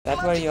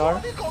that where you are?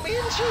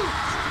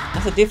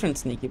 That's a different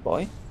sneaky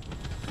boy.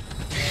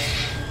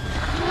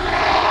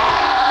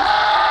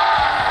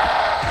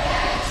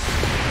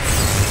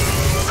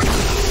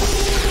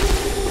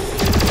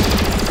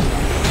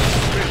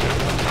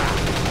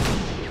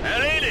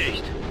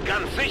 Erledigt!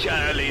 Ganz sicher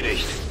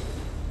erledigt!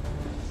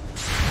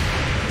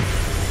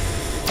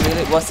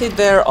 Really? Was it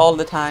there all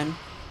the time?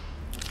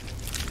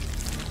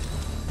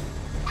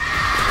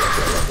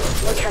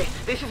 Okay,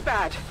 this is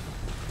bad.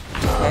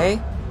 Okay.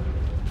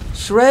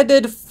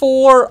 Shredded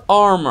 4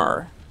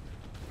 armor.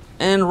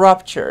 And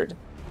ruptured.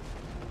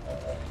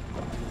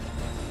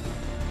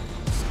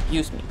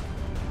 Excuse me.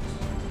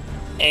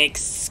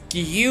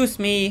 Excuse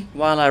me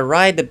while I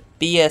ride the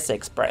BS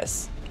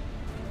Express.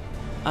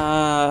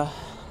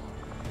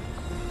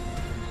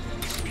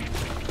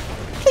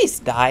 Please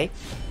die.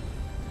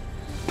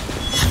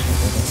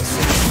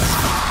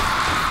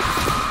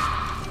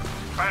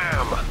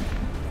 Bam!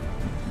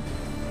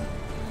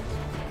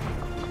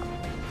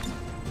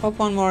 Pop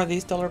one more of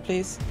these dollar,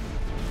 please.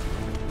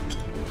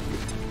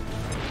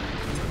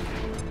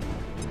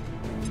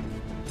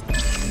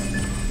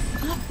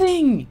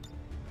 Nothing.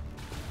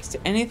 Is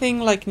there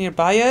anything like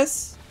nearby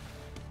us?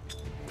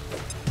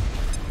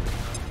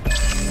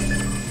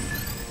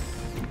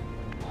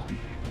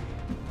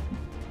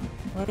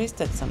 Where is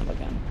that son of a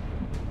gun?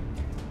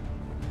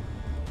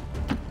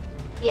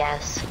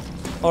 Yes.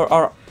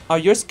 Or are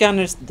your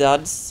scanners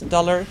duds,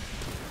 dollar?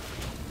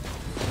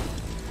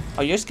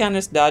 Are your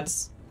scanners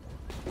duds?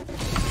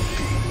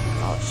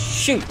 Oh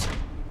shoot!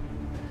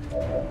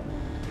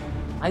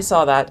 I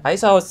saw that. I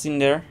saw what's in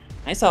there.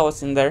 I saw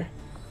what's in there.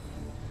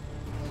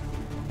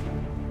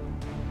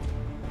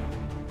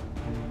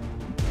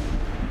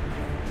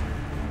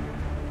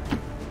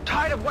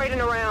 Tired of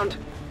waiting around.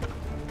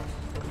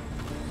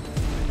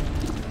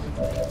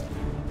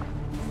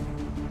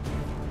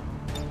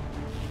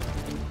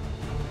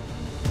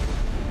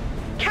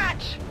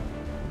 Catch!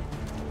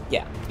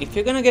 Yeah, if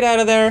you're gonna get out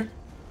of there,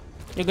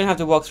 you're gonna have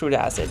to walk through the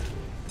acid.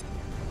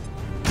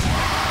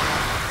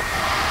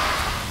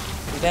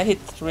 Did I hit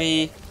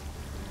 3?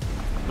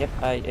 Yep,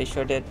 I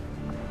sure did.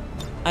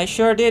 I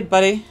sure did,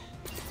 buddy.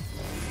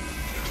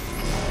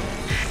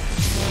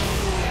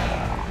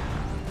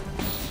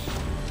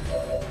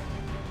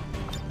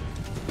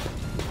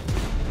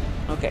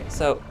 Okay,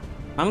 so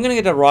I'm gonna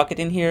get a rocket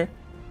in here,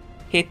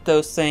 hit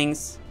those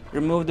things,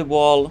 remove the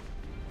wall,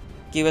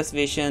 give us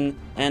vision,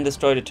 and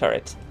destroy the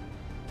turret.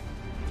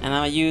 And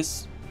I'm gonna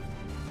use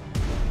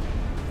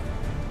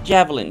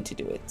Javelin to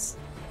do it.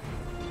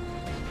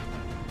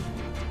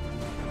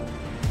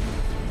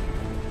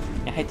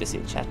 I hate to see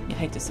it, chat. I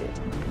hate to see it.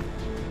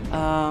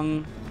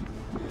 Can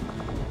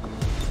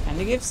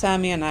you give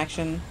Sammy an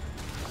action?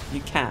 You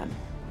can.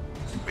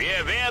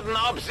 Wir werden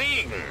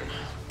obsiegen!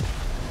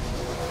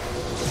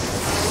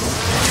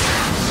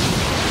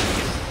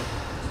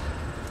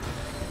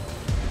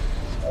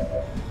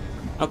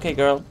 Okay,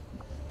 girl.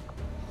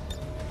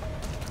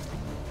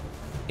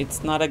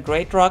 It's not a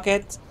great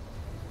rocket,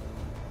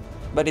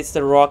 but it's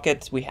the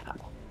rocket we have.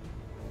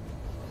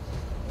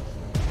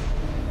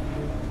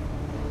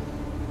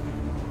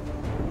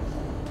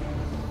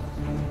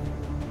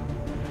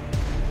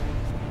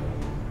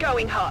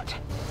 Going hot.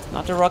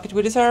 Not the rocket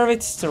we deserve,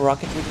 it's the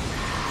rocket we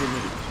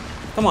need.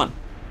 Come on.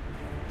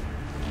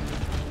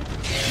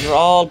 You're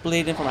all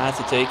bleeding from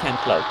acid, so you can't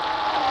float.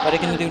 What are you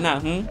gonna do now,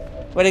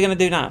 What are you gonna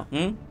do now,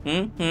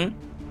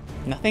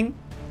 Nothing?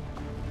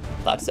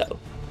 Thought so.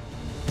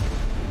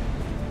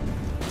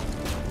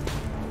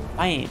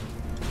 Bam.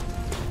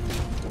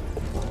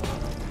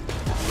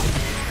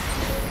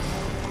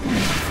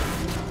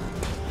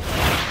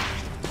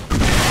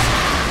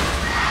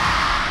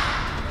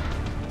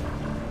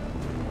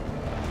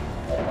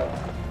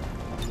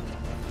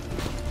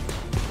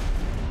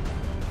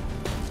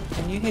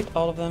 Can you hit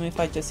all of them if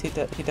I just hit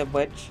a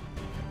wedge?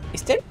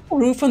 Is there no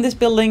roof on this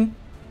building?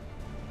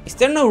 Is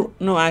there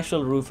no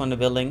actual roof on the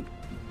building?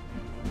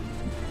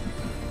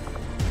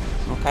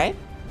 Okay.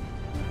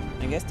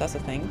 I guess that's a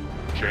thing.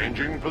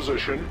 Changing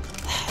position.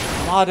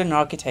 Modern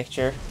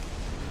architecture.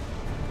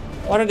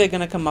 What are they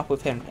gonna come up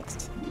with here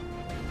next?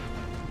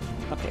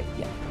 Okay,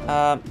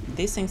 yeah.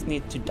 These things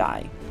need to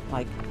die.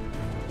 Like,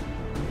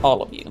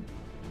 all of you.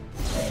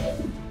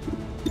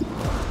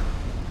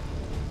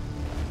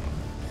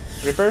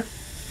 Ripper?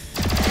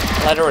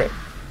 Let her rip.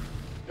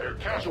 Their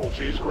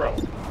casualties grow.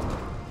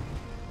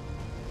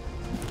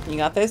 You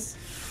got this?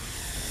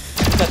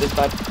 You got this,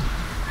 bud.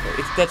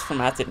 It's dead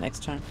from acid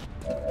next turn.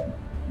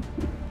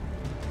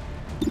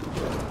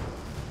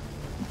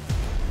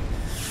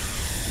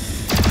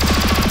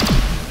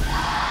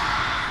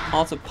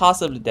 Also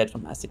possibly dead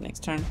from acid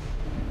next turn.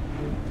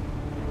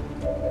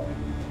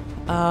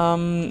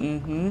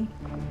 I'm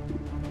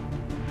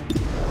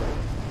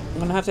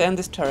gonna have to end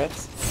this turret.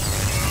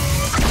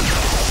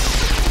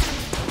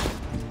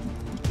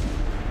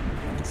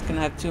 It's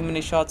gonna have too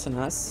many shots on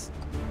us.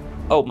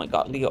 Oh my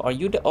god, Leo, are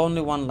you the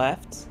only one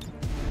left?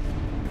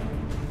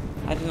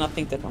 I did not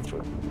think that one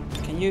through.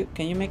 Can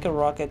you make a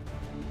rocket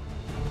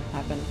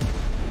happen?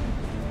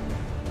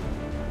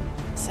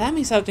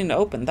 Sammy's out in the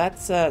open.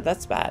 That's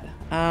bad.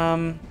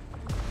 I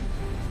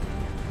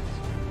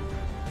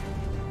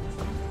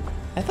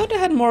thought I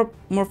had more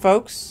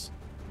folks,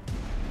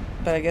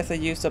 but I guess I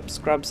used up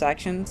Scrub's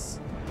actions.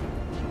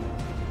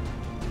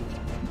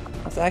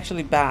 That's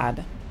actually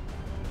bad.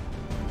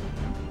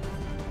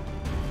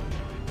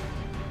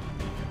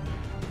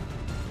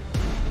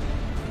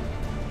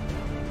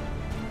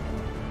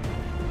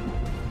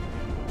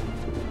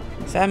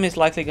 Sam is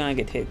likely gonna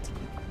get hit.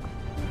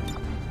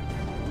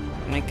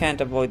 And I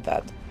can't avoid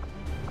that.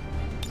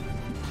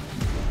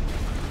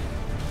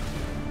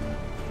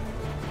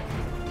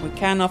 We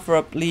can offer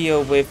up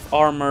Leo with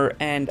armor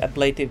and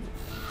ablative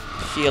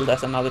shield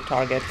as another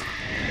target.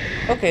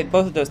 Okay,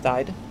 both of those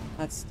died.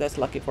 That's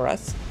lucky for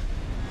us.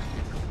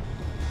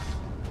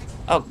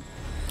 Oh.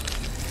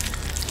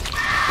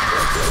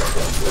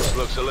 This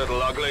looks a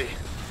little ugly.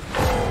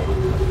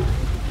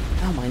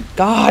 Oh my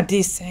god,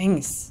 these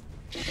things!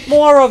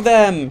 More of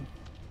them!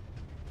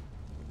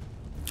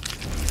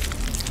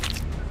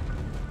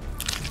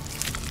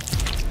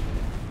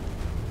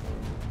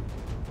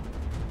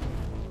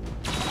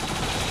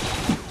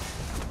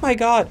 My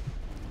god!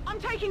 I'm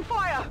taking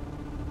fire!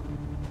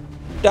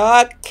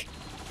 Duck!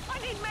 I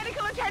need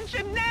medical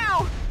attention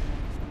now!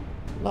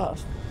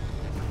 Love.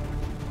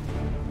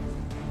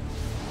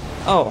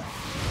 Oh.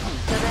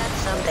 So that's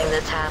something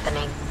that's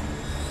happening.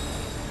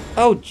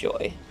 Oh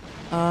joy.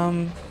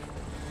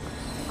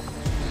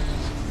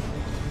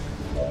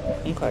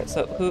 Okay,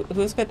 so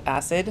who's got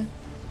acid?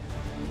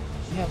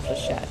 We have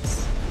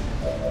flechettes.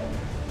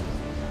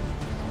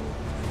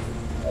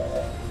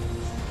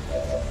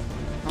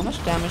 How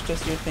much damage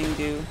does your thing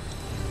do?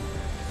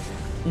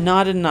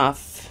 Not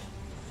enough.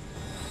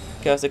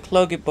 Because the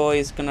Cloaky Boy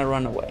is gonna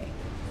run away.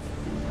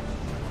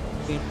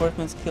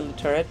 Reinforcements kill the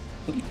turret.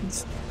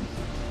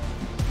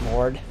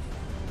 Lord.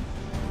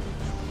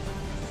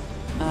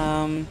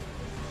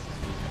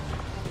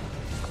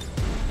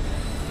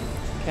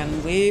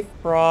 Can we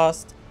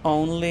frost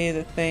only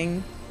the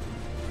thing?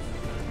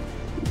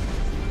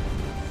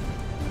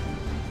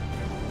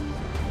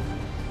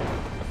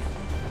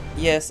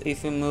 Yes,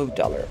 if we move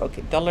Dollar.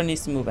 Okay, Dollar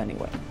needs to move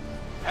anyway.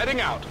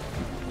 Heading out.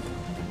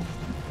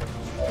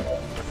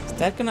 Is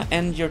that gonna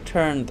end your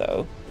turn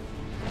though?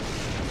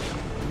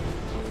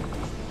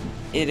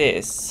 It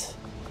is.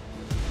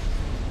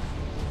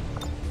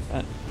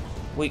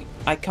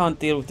 I can't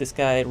deal with this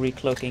guy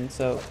recloaking,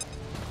 so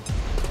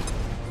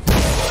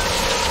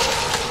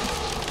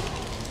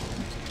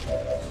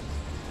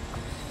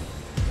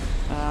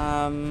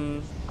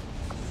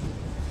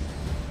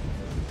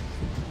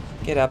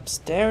get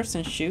upstairs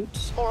and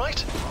shoot. All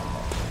right.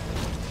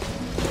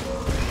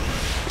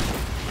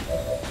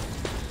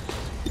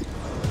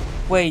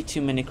 Way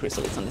too many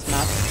chrysalids on this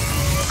map.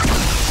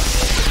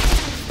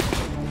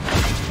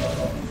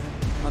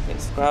 Okay,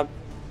 scrub.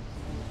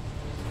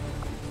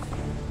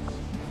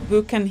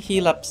 Who can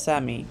heal up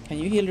Sammy? Can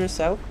you heal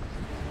yourself?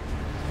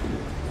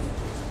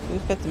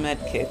 Who's got the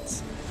med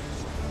kits?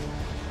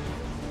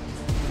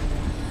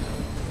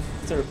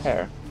 It's a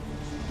repair.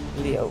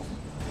 Leo.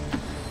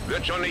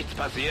 Wird schon nichts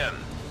passieren.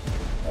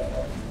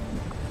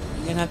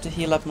 You're gonna have to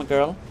heal up my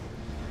girl.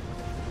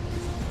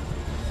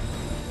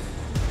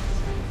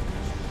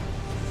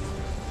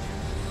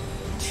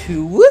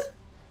 Two?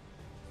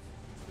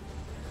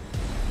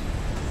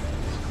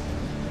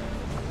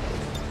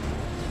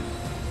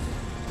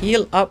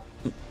 Heal up.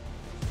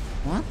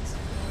 What?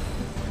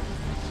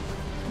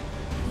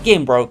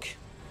 Game broke.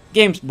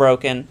 Game's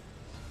broken.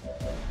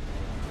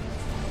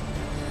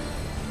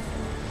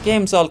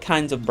 Game's all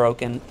kinds of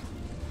broken.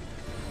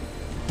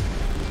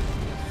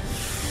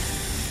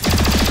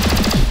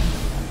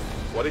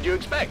 What did you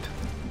expect?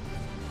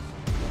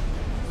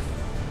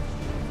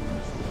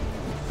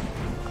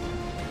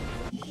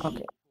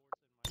 Okay.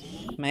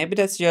 Maybe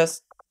that's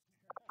just,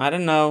 I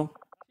don't know,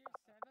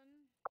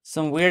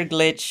 some weird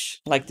glitch,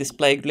 like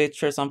display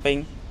glitch or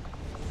something.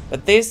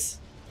 But this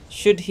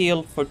should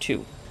heal for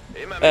 2.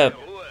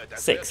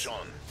 6.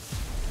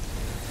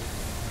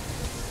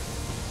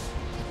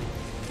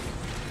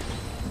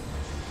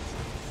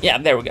 Yeah,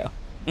 there we go.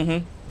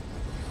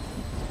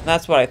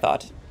 That's what I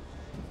thought.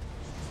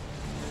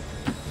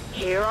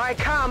 Here I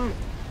come!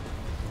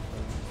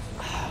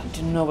 I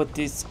don't know what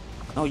this...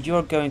 Oh,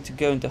 you're going to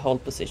go into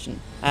hold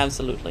position.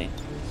 Absolutely.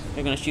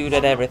 You're gonna shoot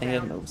at everything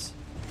that moves.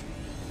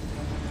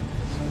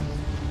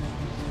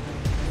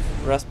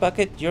 Rust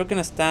Bucket, you're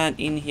gonna stand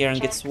in here and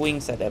get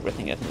swings at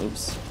everything that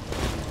moves.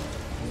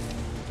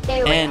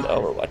 And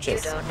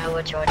overwatches. You don't know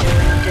what you're doing,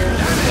 do you?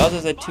 The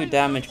others at 2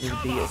 damage with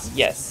BS.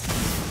 Yes.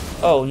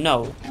 Oh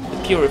no.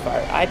 The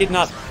Purifier. I did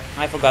not...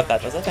 I forgot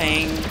that was a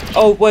thing.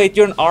 Oh wait,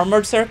 you're an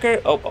armored Circer?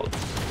 Oh.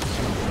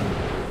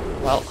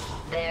 Well.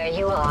 There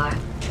you are.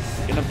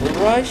 Gonna Blue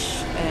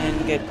Rush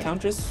and get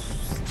counters.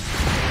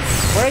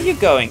 Where are you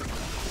going?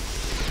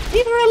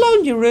 Leave her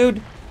alone, you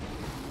rude!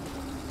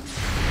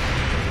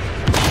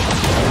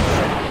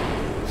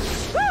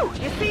 Woo!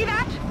 You see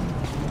that?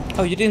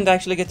 Oh, you didn't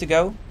actually get to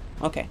go?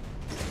 Okay.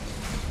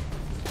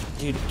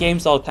 Dude,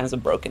 game's all kinds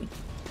of broken.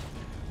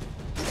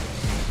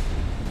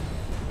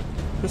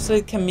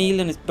 Crusade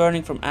Chameleon is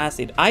burning from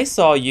acid. I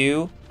saw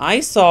you. I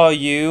saw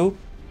you.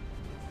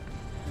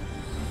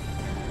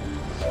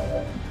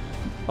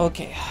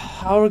 Okay,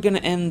 how are we gonna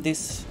end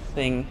this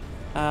thing?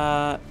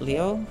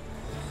 Leo?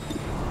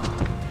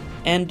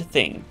 End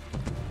thing.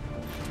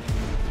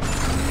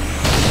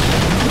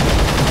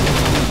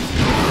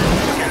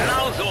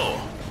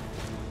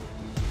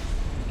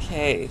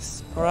 Okay,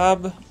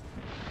 scrub.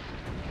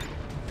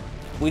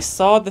 We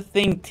saw the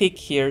thing tick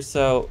here,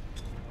 so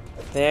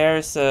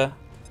there's a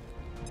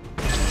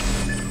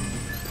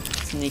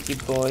sneaky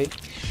boy.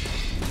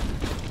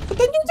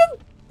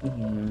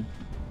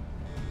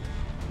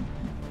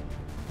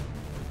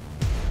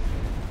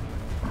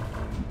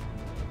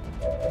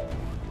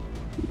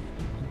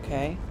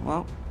 Okay,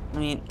 well, I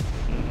mean,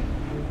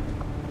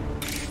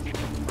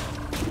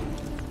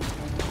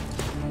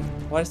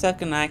 what is that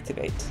gonna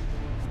activate?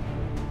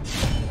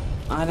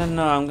 I don't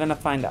know, I'm gonna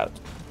find out.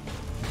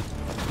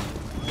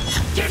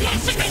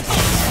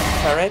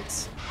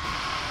 Turret.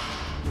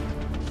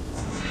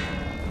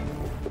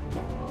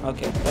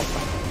 Okay, that's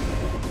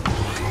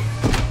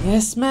fine.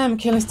 Yes, ma'am,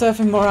 killing stuff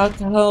in more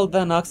alcohol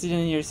than oxygen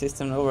in your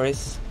system, no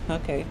worries.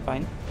 Okay,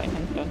 fine, fine,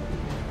 fine.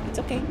 It's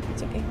okay,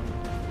 it's okay.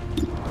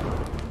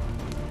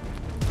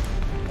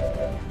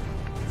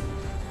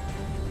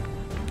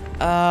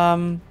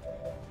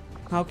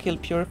 How kill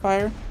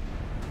Purifier?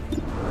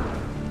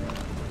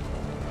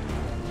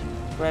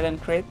 Red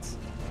and crit.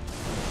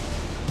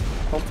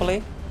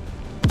 Hopefully.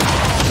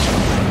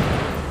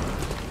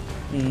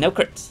 No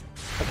crits.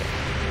 Okay.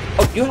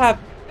 Oh, you have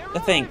the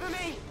thing.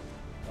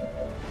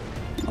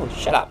 Oh,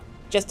 shut up.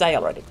 Just die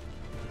already.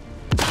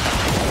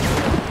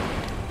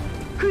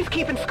 Who's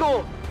keeping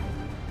score?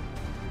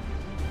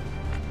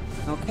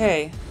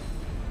 Okay.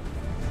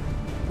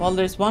 Well,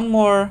 there's one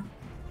more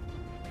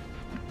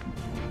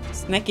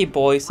snacky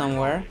boy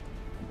somewhere.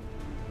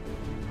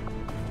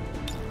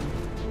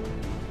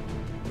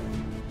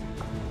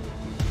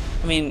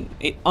 I mean,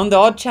 on the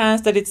odd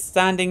chance that it's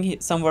standing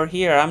somewhere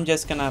here, I'm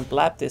just gonna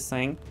blap this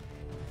thing.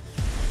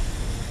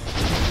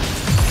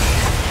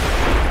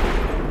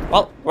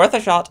 Well, worth a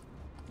shot.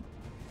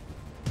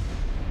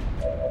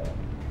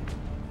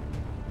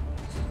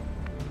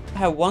 I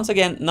have once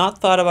again not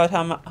thought about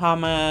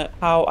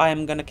how I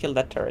am gonna kill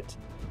that turret.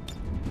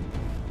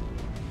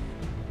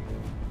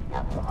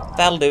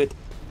 That'll do it.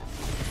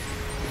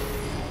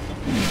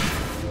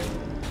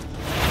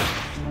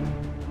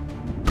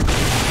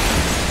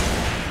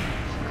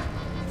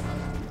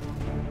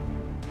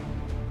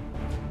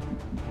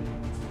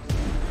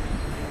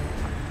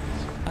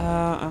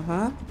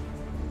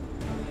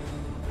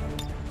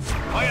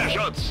 Fire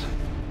shots.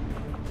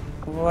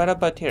 What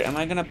about here? Am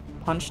I gonna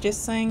punch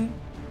this thing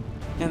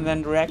and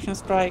then reaction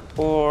strike,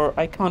 or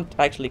I can't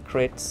actually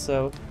crit,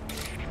 so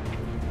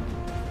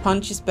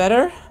punch is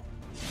better.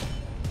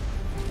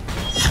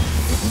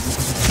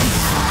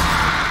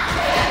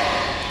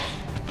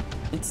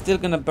 It's still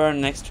gonna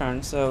burn next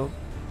turn, so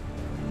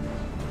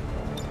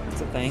that's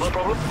the thing. No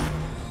problem.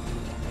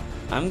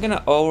 I'm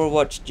gonna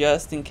Overwatch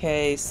just in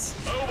case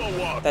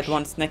Overwatch. that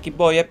one snacky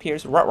boy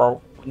appears.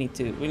 Ruh-roh. We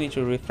need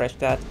to refresh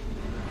that.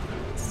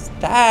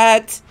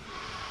 Stat.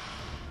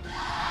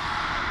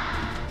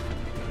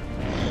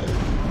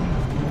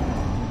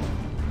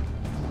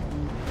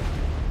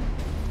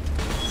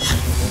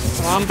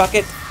 Come on,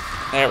 bucket.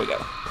 There we go.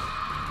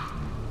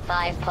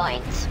 5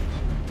 points.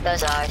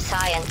 Those are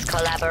science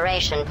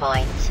collaboration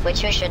points,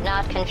 which you should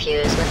not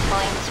confuse with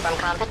points from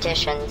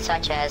competitions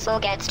such as who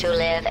gets to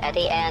live at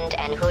the end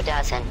and who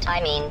doesn't.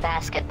 I mean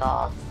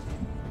basketball.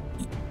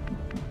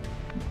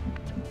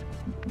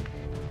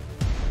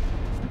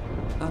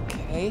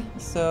 Okay,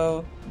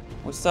 so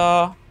we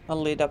saw a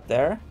lead up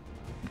there.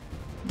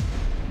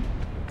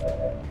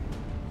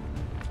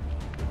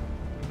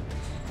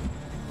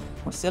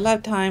 We still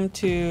have time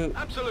to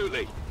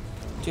Absolutely.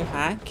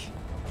 hack.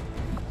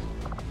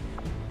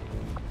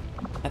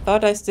 I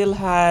thought I still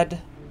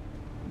had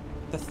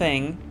the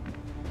thing,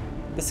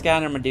 the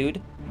scanner, my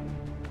dude.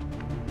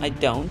 I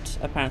don't,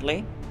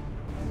 apparently.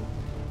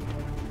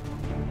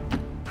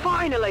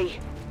 Finally!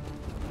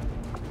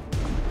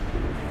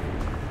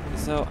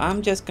 So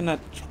I'm just gonna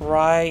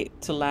try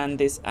to land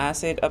this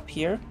acid up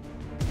here,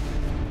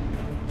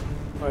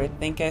 where I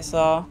think I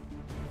saw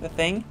the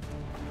thing.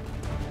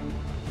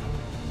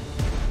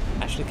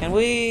 Actually, can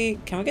we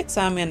get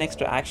Sammy an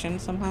extra action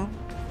somehow?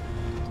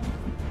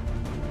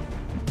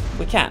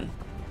 We can.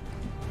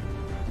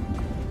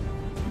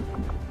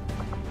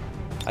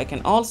 I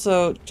can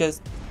also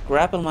just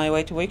grapple my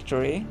way to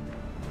victory.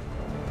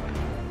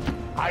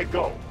 I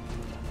go.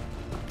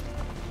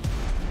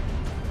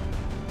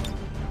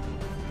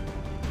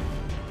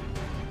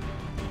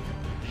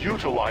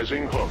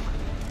 Utilizing hook.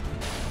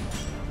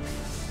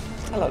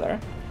 Hello there.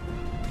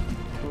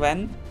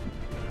 When?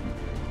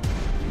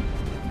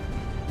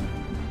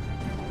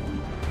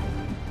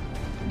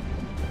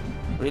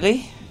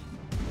 Really?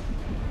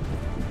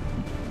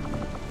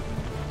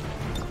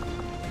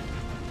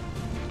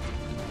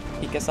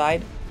 Peek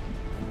aside.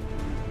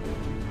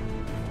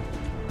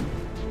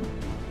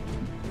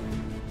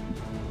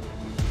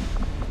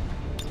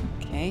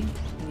 Okay,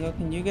 Leo,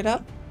 can you get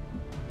up?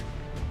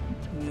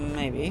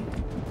 Maybe.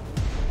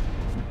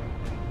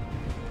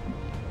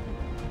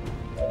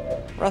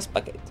 Rust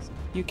bucket,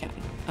 you can.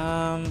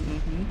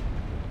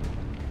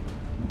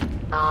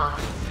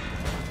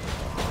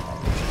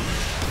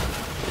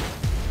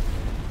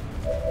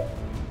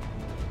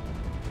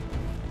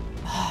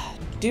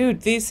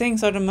 Dude, these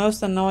things are the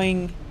most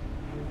annoying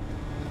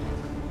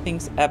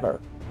things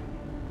ever.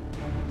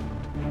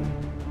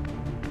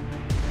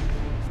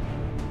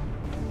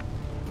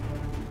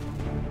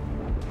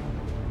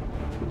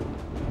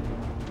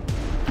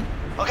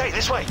 Okay,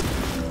 this way.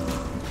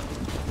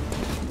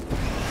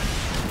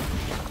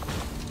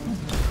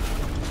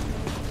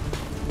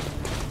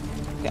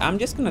 Okay, I'm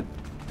just gonna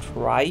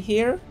try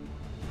here.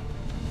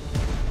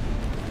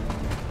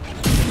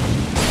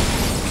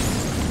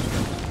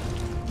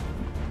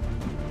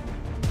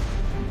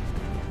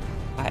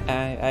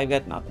 I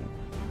got nothing.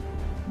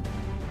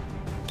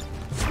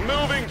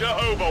 Moving to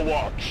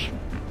Overwatch.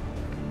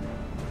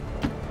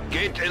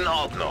 Geht in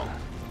Ordnung.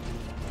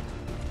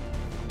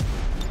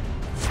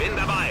 Bin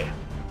dabei.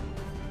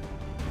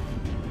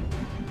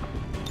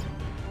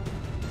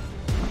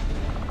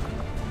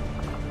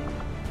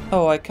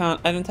 Oh, I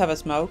don't have a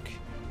smoke.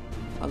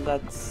 Well,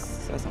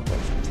 that's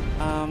unfortunate.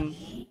 On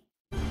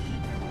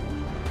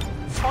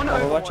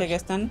Overwatch, I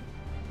guess then.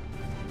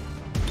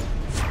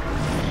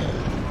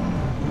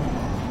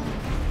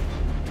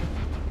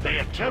 They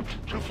attempt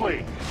to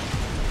flee.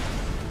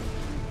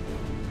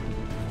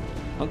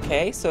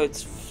 Okay, so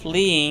it's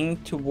fleeing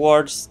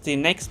towards the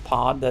next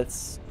pod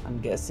that's,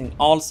 I'm guessing,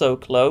 also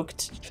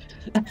cloaked.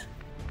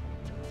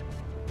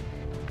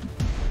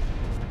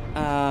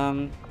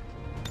 You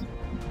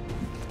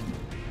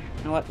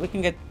know what, we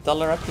can get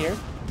Dollar up here.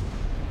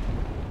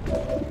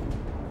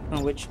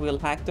 On which we'll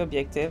hack the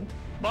objective.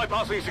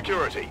 Bypassing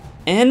security.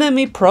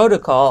 Enemy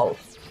protocol.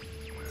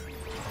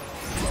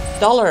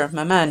 Dollar,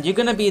 my man, you're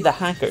gonna be the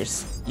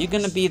hackers. You're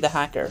gonna be the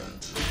hacker.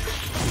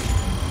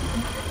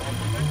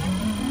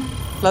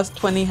 Plus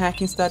 20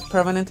 hacking stat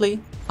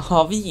permanently?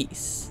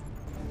 Obvious.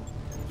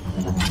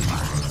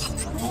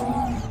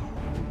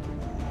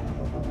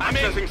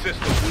 Accessing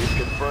system. We've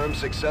confirmed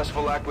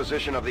successful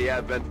acquisition of the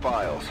Advent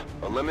files.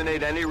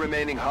 Eliminate any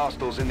remaining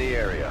hostiles in the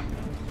area.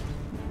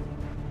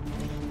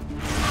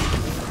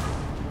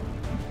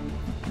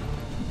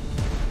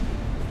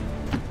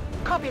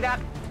 Copy that.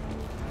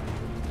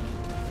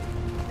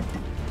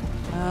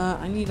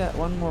 I need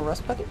one more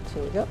rust bucket.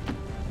 Here we go.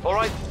 All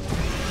right.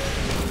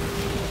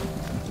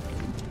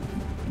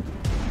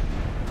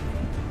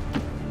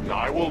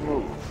 I will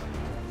move.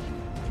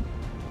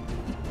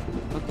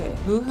 Okay,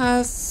 who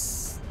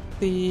has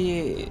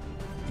the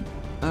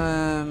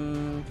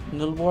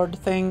null ward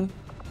thing?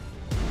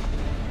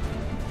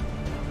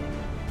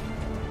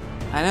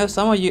 I know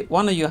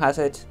one of you has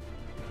it.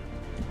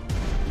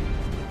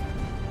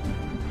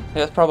 It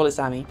was probably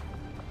Sammy.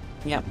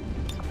 Yep.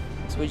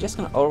 So we're just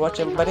gonna overwatch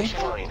everybody.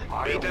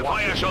 Bitte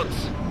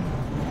Feuerschutz.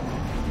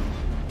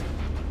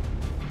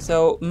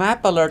 So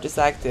map alert is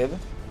active.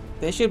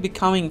 They should be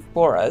coming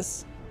for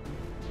us.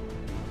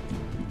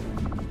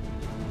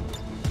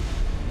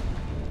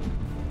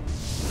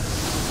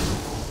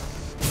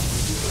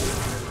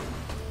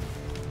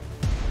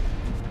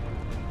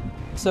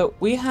 So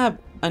we have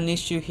an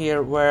issue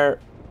here where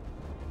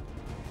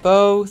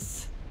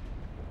both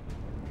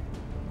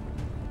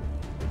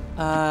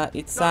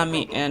it's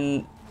Sammy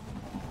and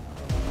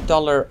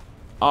Dollar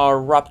are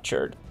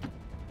ruptured.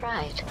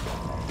 Right.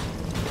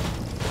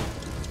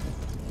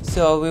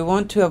 So we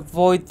want to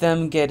avoid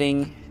them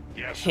getting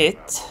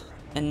hit,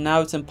 and now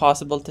it's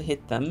impossible to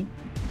hit them.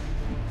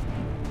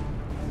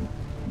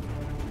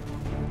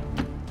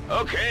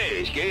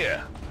 Okay, ich gehe.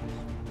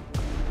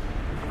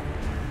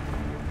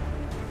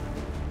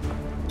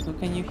 So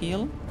can you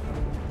heal?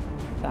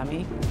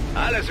 Sammy?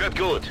 Alles wird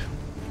gut.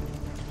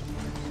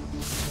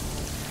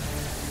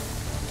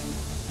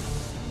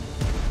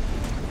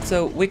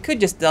 So we could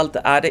just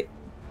Delta add it.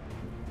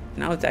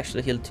 Now it's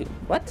actually healed too.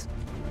 What?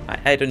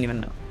 I don't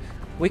even know.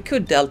 We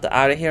could Delta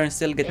out of here and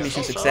still get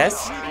mission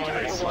success.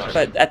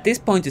 But at this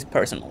point it's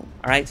personal,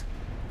 alright?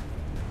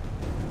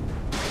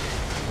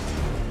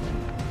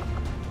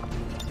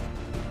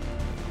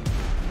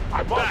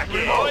 Back.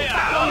 Oh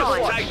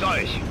ja, zeigt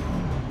euch.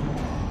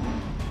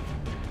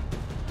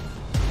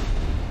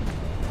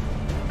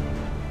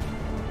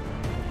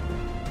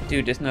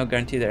 Dude, there's no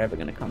guarantee they're ever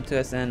gonna come to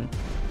us, and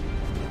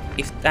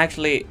if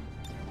actually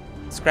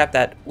scrap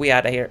that, we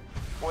out of here.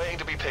 Waiting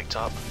to be picked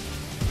up.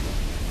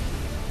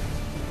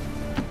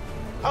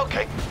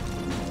 Okay.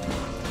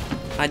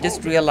 I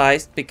just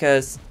realized,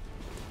 because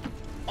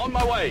On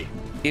my way.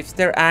 if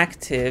they're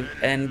active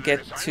and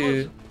get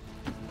to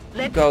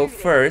go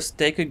first,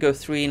 they could go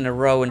 3 in a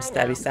row and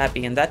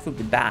stabby, and that would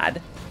be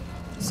bad.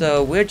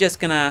 So we're just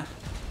gonna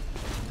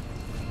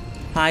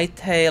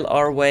hightail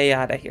our way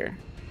out of here.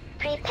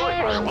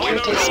 Preparing to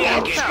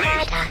dispense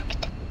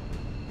product.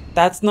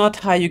 That's not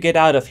how you get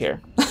out of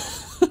here.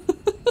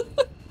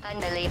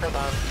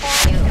 Unbelievable.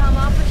 XCOM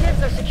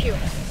operatives are secure.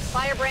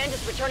 Firebrand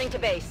is returning to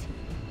base.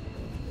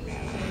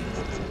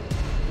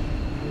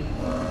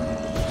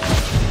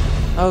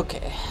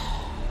 Okay.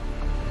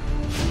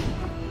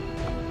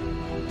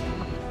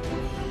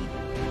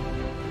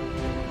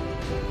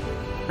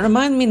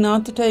 Remind me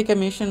not to take a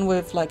mission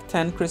with like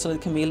 10 chrysalid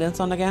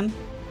chameleons on again.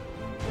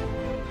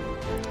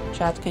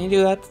 Chat, can you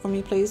do that for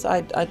me, please?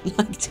 I'd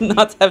like to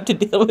not have to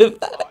deal with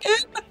that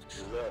again.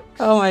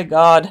 Oh my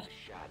god.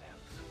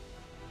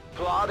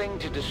 Plotting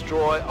to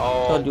destroy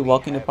all. Told you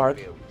walk in the park.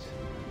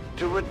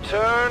 To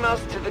return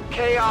us to the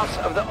chaos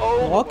of the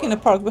old. Walk in the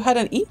park. We had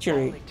an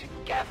injury. Only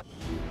together.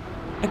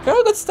 A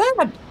girl got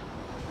stabbed.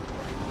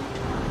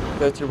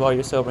 Go through while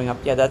you're sobering up.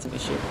 Yeah, that's an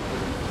issue.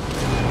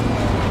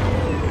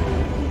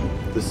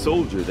 The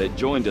soldier that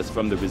joined us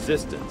from the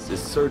Resistance is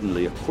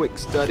certainly a quick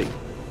study,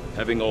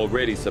 having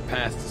already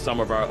surpassed some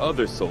of our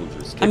other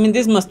soldiers. I mean,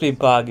 this must be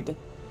bugged.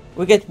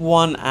 We get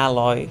one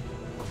alloy.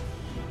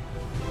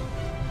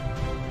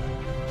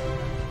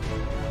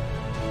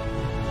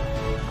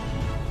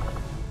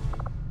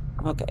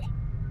 Okay.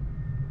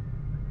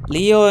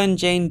 Leo and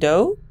Jane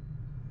Doe?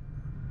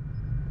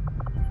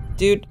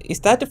 Dude, is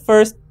that the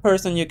first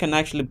person you can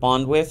actually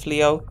bond with,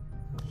 Leo?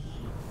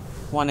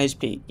 1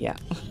 HP, yeah.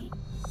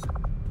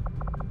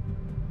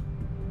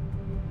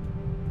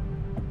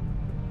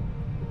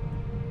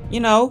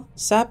 You know,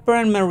 Sapper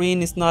and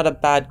Marine is not a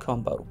bad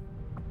combo.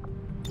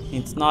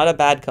 It's not a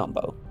bad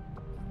combo.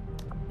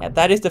 Yeah,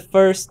 that is the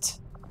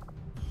first...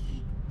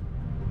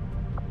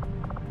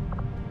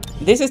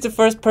 This is the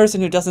first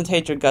person who doesn't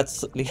hate your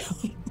guts, Leo.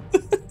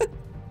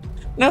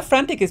 Now,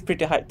 Frantic is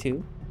pretty high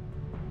too.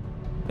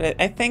 But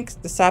I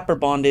think the Sapper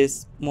bond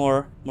is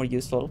more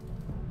useful.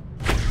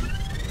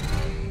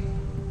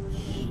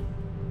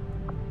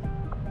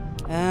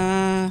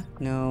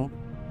 No.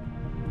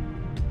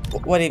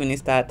 What even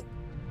is that?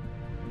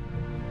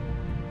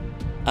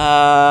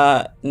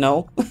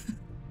 No.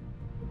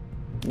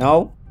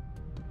 No.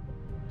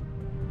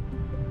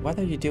 What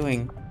are you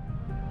doing?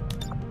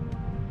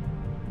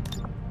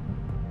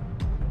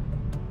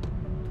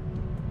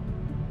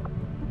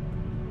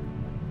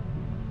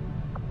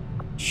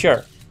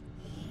 Sure.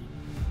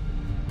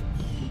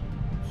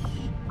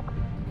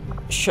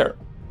 Sure.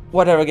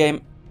 Whatever,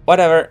 game.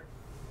 Whatever.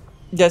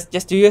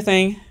 Just do your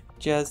thing.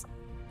 Just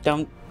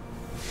don't.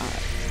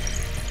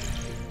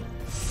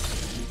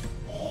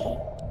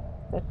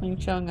 That thing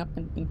showing up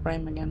in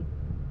frame again.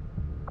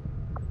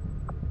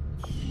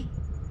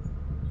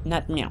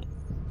 Not meow.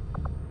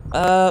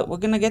 We're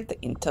gonna get the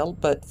intel,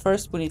 but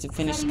first we need to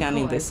finish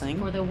scanning this thing.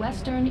 For the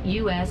Western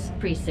U.S.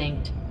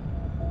 precinct.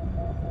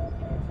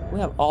 We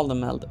have all the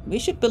meld. We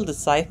should build the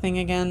scythe thing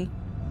again.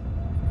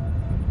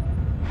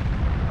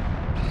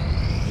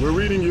 We're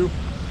reading you.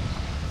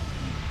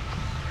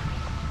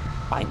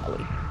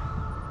 Finally.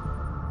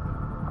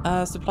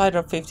 Supply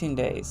drop 15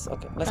 days.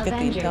 Okay, let's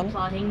Avenger get the intel.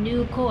 plotting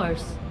new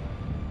course.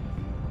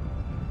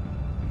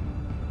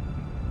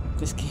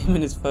 This game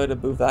in his photo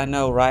booth, I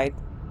know, right?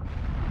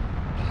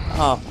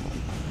 Oh.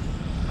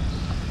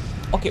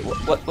 Okay,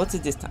 what's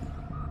it this time?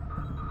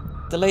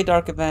 Delay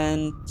dark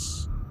event.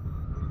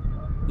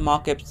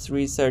 Mockups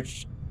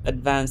research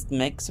advanced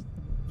mix.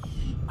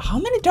 How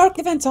many dark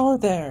events are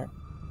there?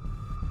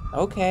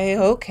 Okay,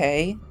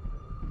 okay.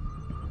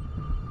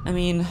 I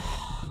mean,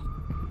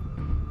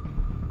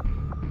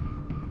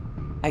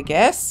 I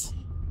guess.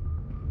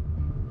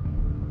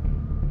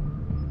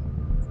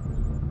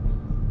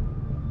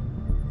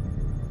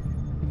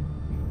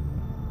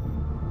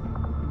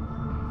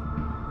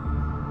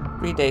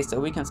 Three days, so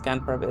we can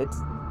scan for a bit.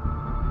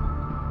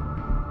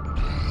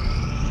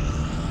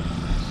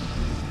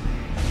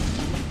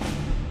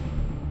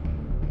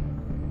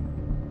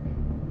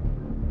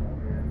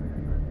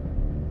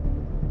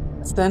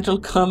 Central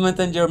comment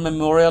and your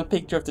memorial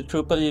picture of the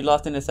trooper you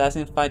lost in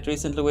assassin fight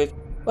recently with,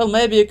 well,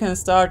 maybe you can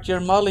start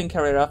your modeling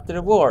career after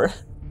the war.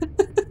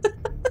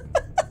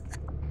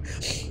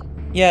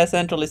 Yeah,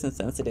 Central is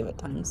insensitive at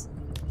times.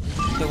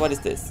 Okay, what is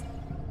this?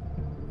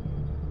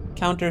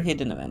 Counter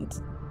hidden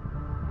event.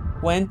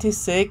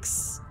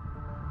 26.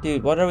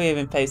 Dude, what are we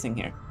even facing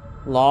here?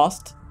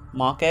 Lost,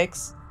 Mach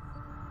X.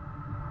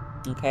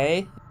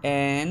 Okay,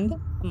 and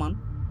come on,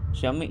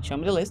 show me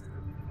the list.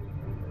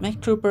 Mech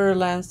Trooper,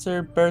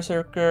 Lancer,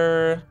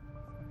 Berserker,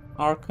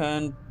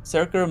 Archon,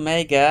 Zerker,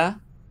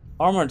 Mega,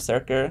 Armored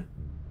Zerker,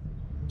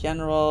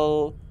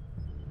 General,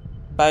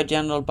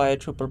 Biogeneral,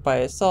 Biotrooper,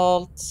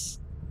 Bioassault,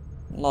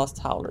 Lost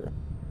Howler.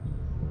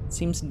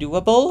 Seems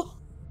doable.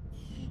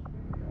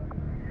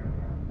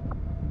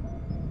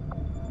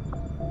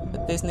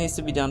 But this needs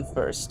to be done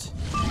first.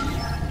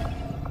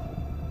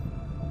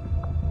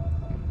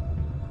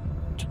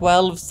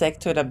 12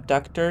 sectoid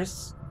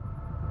abductors.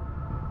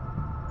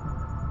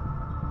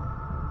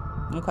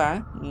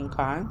 Okay.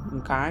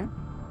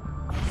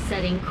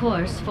 Setting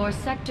course for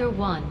Sector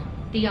 1,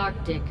 the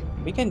Arctic.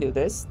 We can do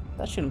this.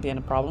 That shouldn't be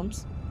any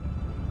problems.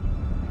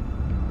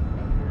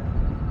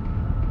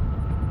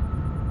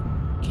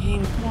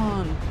 Game, come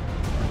on.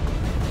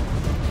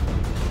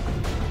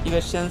 You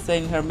got Sensei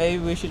in here.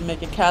 Maybe we should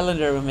make a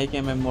calendar when making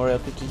a memorial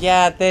picture.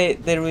 Yeah, they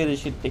really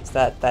should fix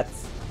that.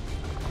 That's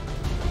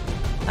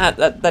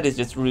that is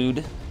just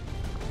rude.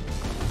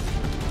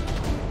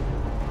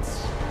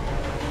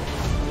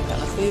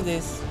 clear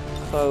these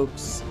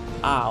folks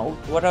out.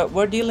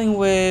 We're dealing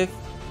with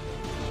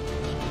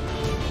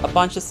a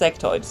bunch of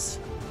sectoids.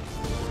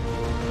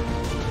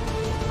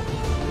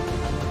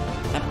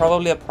 And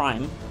probably a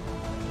prime.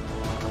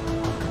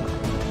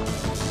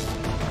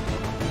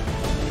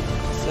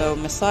 So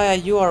Messiah,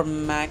 you are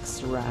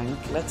max rank.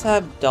 Let's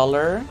have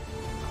Dollar.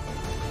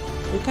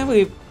 Who can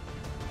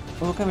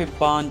we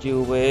bond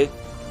you with?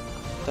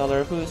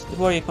 Dollar,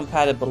 who are you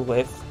compatible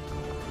with?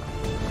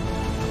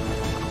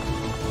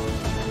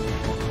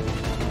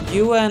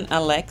 You and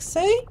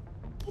Alexei?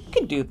 We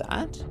could do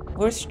that.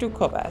 Where's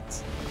Stukov at?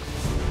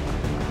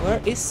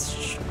 Where is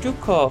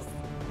Stukov?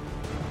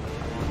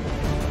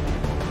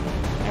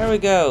 There we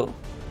go.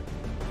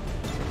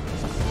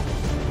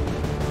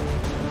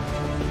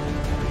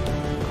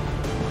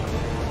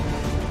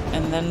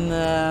 And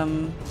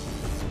then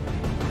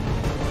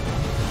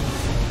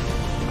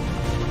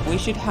we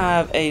should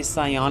have a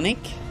psionic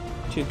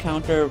to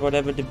counter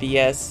whatever the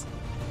BS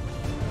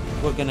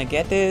we're gonna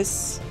get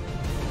is.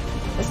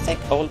 Let's take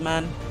Old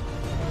Man.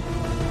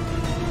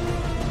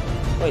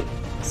 Wait,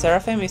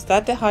 Seraphim, is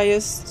that the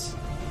highest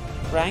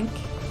rank?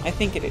 I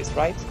think it is,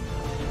 right?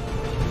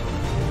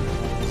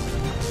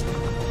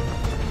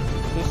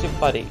 Who's your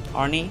buddy?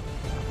 Arnie?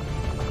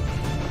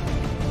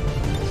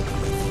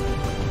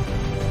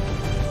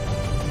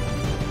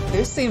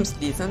 This seems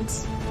decent.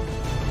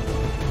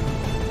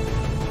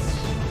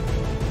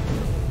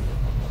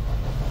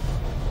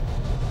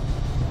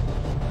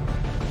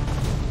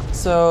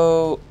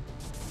 So,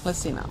 let's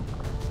see now.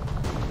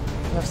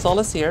 We have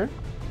Solace here.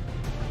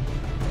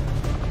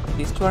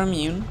 These two are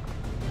immune.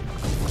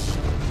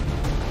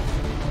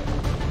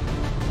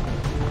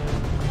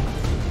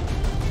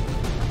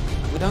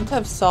 We don't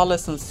have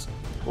Solace and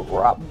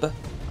Scrub.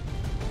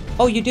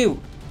 Oh, you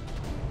do!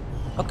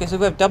 Okay, so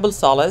we have double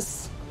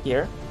Solace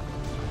here.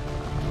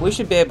 We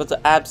should be able to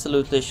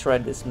absolutely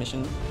shred this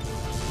mission.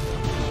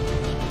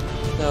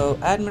 So,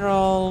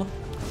 Admiral...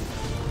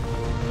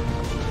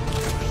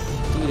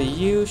 do the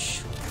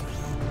use.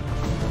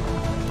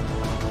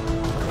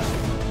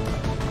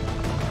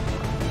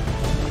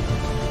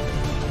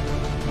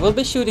 We'll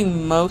be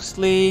shooting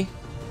mostly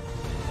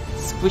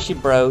squishy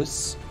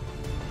bros.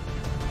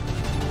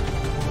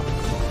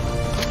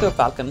 Let's go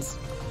Falcons.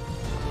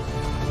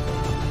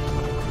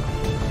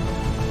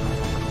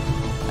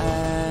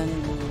 And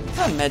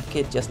a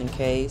medkit just in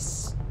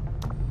case.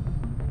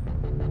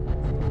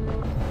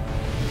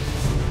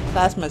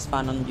 Plasma is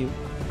fine on you.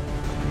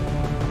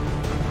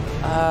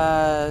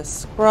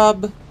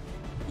 Scrub,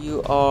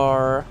 you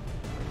are...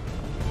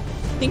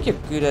 I think you're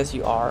good as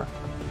you are.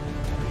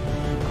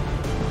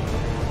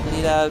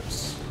 Lead out.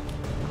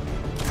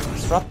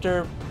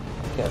 Disruptor,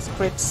 because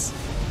crits.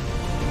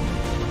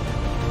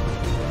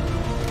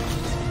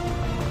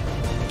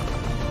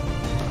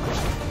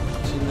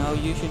 So now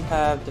you should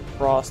have the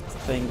frost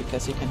thing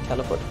because you can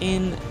teleport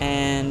in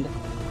and...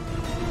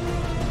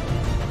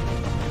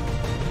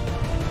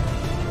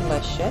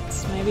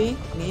 flechettes, maybe?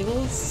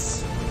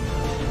 Needles?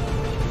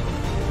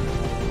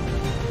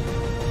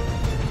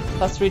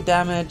 +3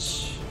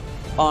 damage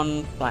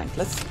on flank.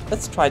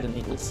 Let's try the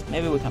needles.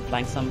 Maybe we can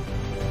flank some.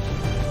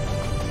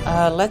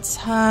 Let's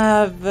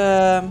have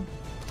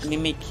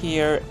Mimic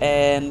here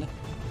and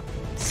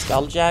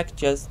Skulljack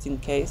just in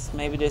case.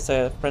 Maybe there's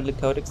a friendly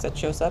Codex that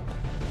shows up.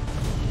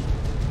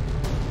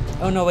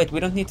 Oh no, wait,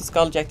 we don't need to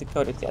Skulljack the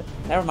Codex yet.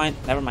 Never mind,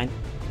 never mind.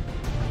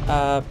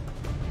 Buy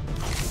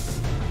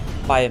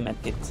a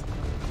medkit.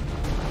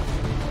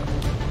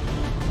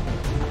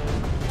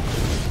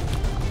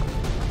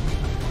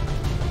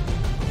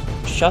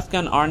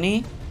 Shotgun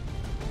Arnie?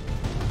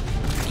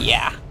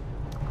 Yeah.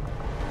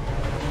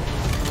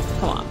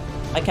 Come on.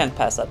 I can't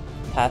pass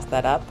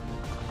that up.